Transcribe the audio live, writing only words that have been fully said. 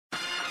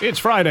It's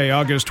Friday,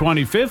 August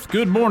 25th.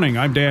 Good morning.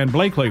 I'm Dan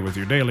Blakely with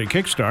your daily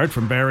kickstart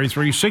from Barrie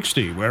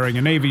 360. Wearing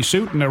a navy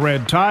suit and a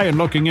red tie and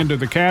looking into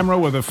the camera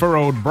with a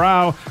furrowed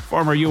brow,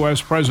 former U.S.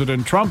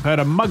 President Trump had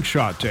a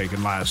mugshot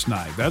taken last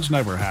night. That's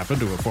never happened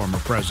to a former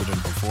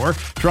president before.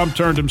 Trump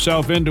turned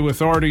himself into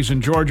authorities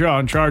in Georgia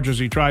on charges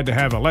he tried to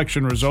have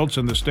election results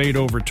in the state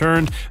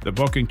overturned. The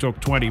booking took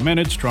 20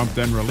 minutes. Trump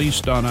then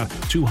released on a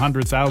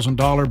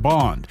 $200,000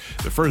 bond.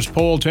 The first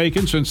poll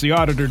taken since the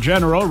Auditor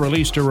General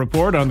released a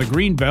report on the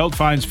Greenbelt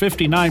finds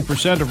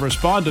 59% of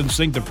respondents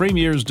think the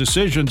Premier's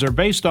decisions are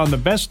based on the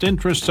best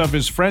interests of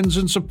his friends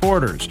and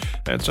supporters.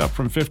 That's up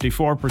from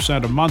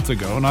 54% a month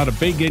ago. Not a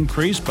big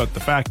increase, but the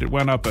fact it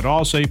went up at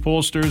all, say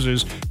pollsters,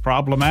 is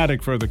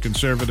problematic for the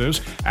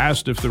Conservatives.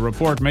 Asked if the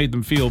report made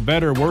them feel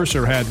better, worse,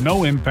 or had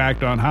no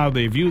impact on how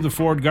they view the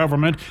Ford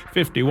government,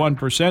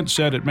 51%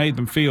 said it made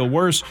them feel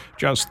worse.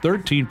 Just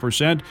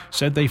 13%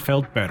 said they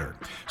felt better.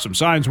 Some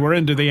signs we're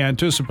into the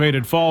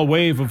anticipated fall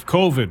wave of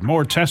COVID.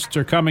 More tests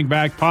are coming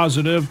back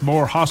positive.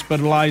 More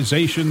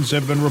hospitalizations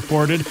have been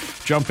reported,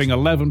 jumping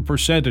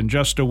 11% in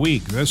just a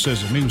week. This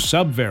as a new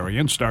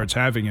subvariant starts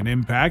having an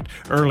impact.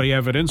 Early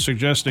evidence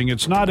suggesting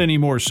it's not any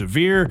more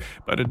severe,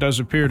 but it does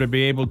appear to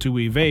be able to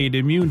evade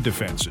immune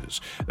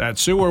defenses. That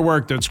sewer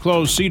work that's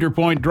closed Cedar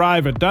Point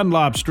Drive at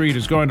Dunlop Street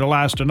is going to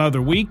last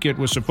another week. It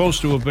was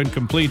supposed to have been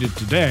completed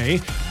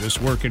today. This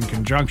work in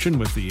conjunction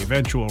with the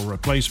eventual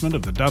replacement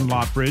of the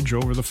Dunlop Bridge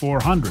over the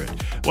 400.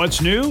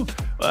 What's new?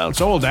 Well,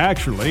 it's old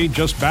actually,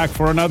 just back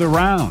for another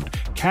round.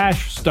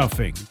 Cash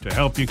stuffing to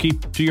help you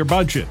keep to your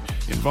budget.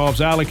 Involves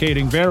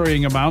allocating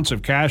varying amounts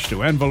of cash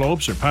to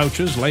envelopes or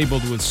pouches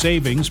labeled with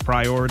savings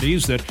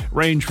priorities that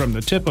range from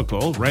the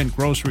typical rent,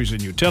 groceries,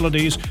 and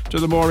utilities to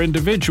the more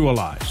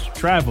individualized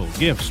travel,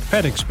 gifts,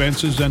 pet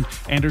expenses, and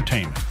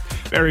entertainment.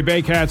 Barrie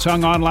Baycats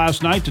hung on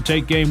last night to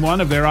take Game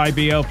 1 of their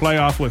IBL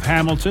playoff with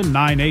Hamilton,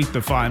 9-8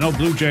 the final.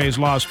 Blue Jays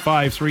lost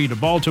 5-3 to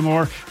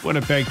Baltimore.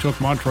 Winnipeg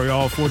took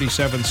Montreal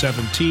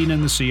 47-17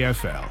 in the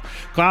CFL.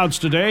 Clouds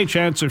today,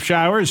 chance of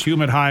showers,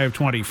 humid high of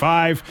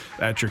 25.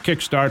 That's your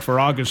kickstart for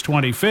August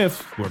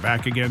 25th. We're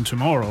back again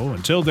tomorrow.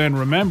 Until then,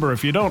 remember,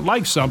 if you don't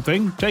like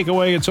something, take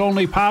away its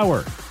only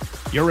power,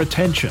 your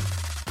attention.